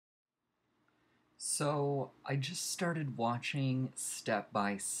So, I just started watching Step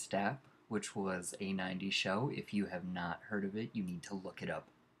by Step, which was a 90s show. If you have not heard of it, you need to look it up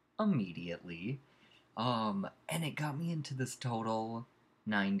immediately. And it got me into this total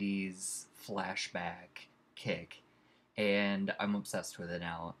 90s flashback kick, and I'm obsessed with it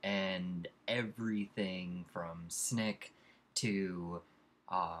now. And everything from Snick to,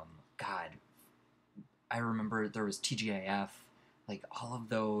 God, I remember there was TGIF, like all of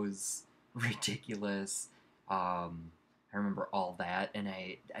those ridiculous. I remember all that, and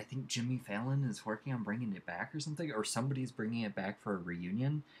I think Jimmy Fallon is working on bringing it back or something, or somebody's bringing it back for a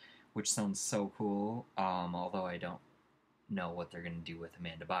reunion, which sounds so cool. Although I don't know what they're gonna do with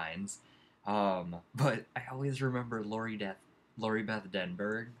Amanda Bynes. But I always remember Lori Beth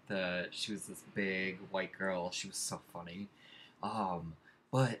Denberg. She was this big white girl. She was so funny. Um,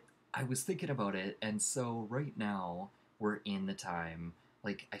 but I was thinking about it, and so right now we're in the time.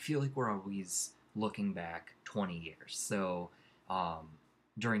 Like I feel like we're always looking back 20 years. So um,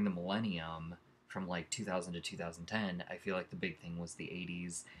 during the millennium, from like 2000 to 2010, I feel like the big thing was the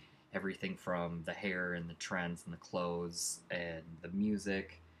 80s. Everything from the hair and the trends and the clothes and the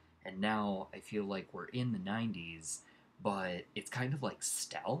music. And now I feel like we're in the 90s, but it's kind of like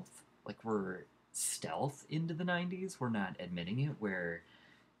stealth. Like we're stealth into the 90s. We're not admitting it, where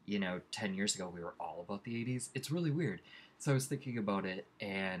 10 years ago we were all about the 80s. It's really weird. So I was thinking about it,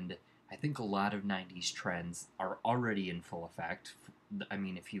 and I think a lot of 90s trends are already in full effect. I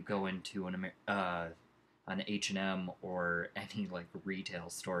mean, if you go into an H&M or any like retail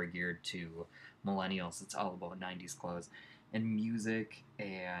store geared to millennials, it's all about 90s clothes and music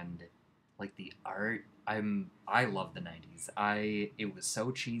and like the art. I love the 90s. I It was so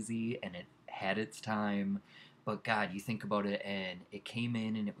cheesy and it had its time, but God, you think about it, and it came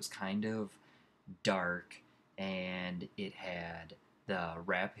in and it was kind of dark, and it had the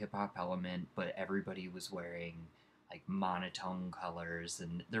rap hip hop element, but everybody was wearing like monotone colors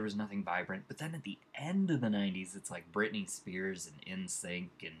and there was nothing vibrant. But then at the end of the 90s, it's like Britney Spears and NSYNC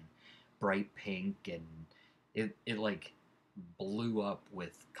and Bright Pink, and it like blew up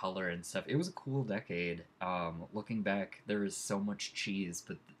with color and stuff. It was a cool decade. Looking back, there is so much cheese,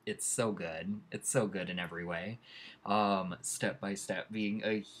 but it's so good. It's so good in every way. Step by Step being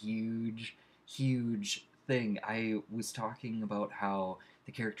a huge, huge thing. I was talking about how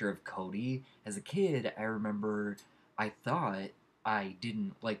the character of Cody, as a kid, I remember I thought I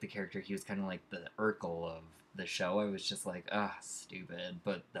didn't like the character. He was kind of like the Urkel of the show. I was just like, ah, stupid.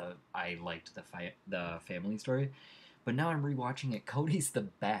 But I liked the family story. But now I'm rewatching it. Cody's the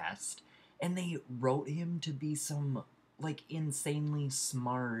best, and they wrote him to be some like insanely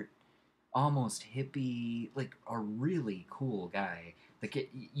smart, almost hippie, like a really cool guy. Like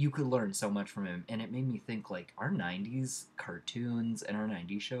you could learn so much from him, and it made me think like our '90s cartoons and our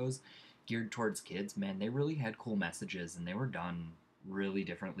 '90s shows geared towards kids. Man, they really had cool messages, and they were done really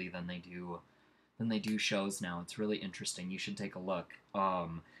differently than they do shows now. It's really interesting. You should take a look.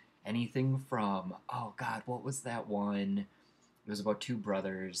 Anything from, oh God, what was that one? It was about two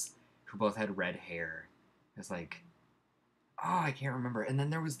brothers who both had red hair. It was like, oh, I can't remember. And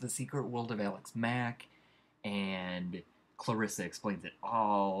then there was The Secret World of Alex Mack, and Clarissa Explains It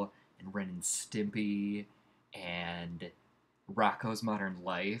All, and Ren and Stimpy, and Rocco's Modern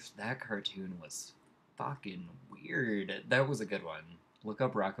Life. That cartoon was fucking weird. That was a good one. Look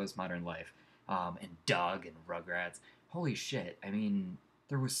up Rocco's Modern Life. And Doug and Rugrats. Holy shit. I mean,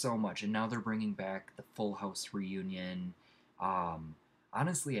 there was so much. And now they're bringing back the Full House reunion. Um,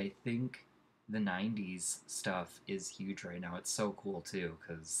 Honestly, I think the 90s stuff is huge right now. It's so cool, too,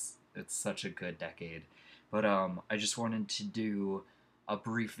 because it's such a good decade. But I just wanted to do a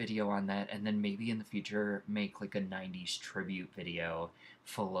brief video on that, and then maybe in the future make like a 90s tribute video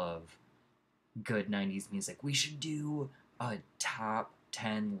full of good 90s music. We should do a top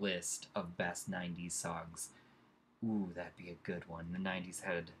 10 list of best 90s songs. Ooh, that'd be a good one. The 90s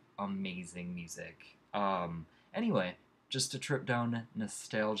had amazing music. Anyway, just a trip down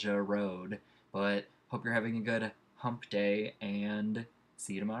nostalgia road, but hope you're having a good hump day, and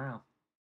see you tomorrow.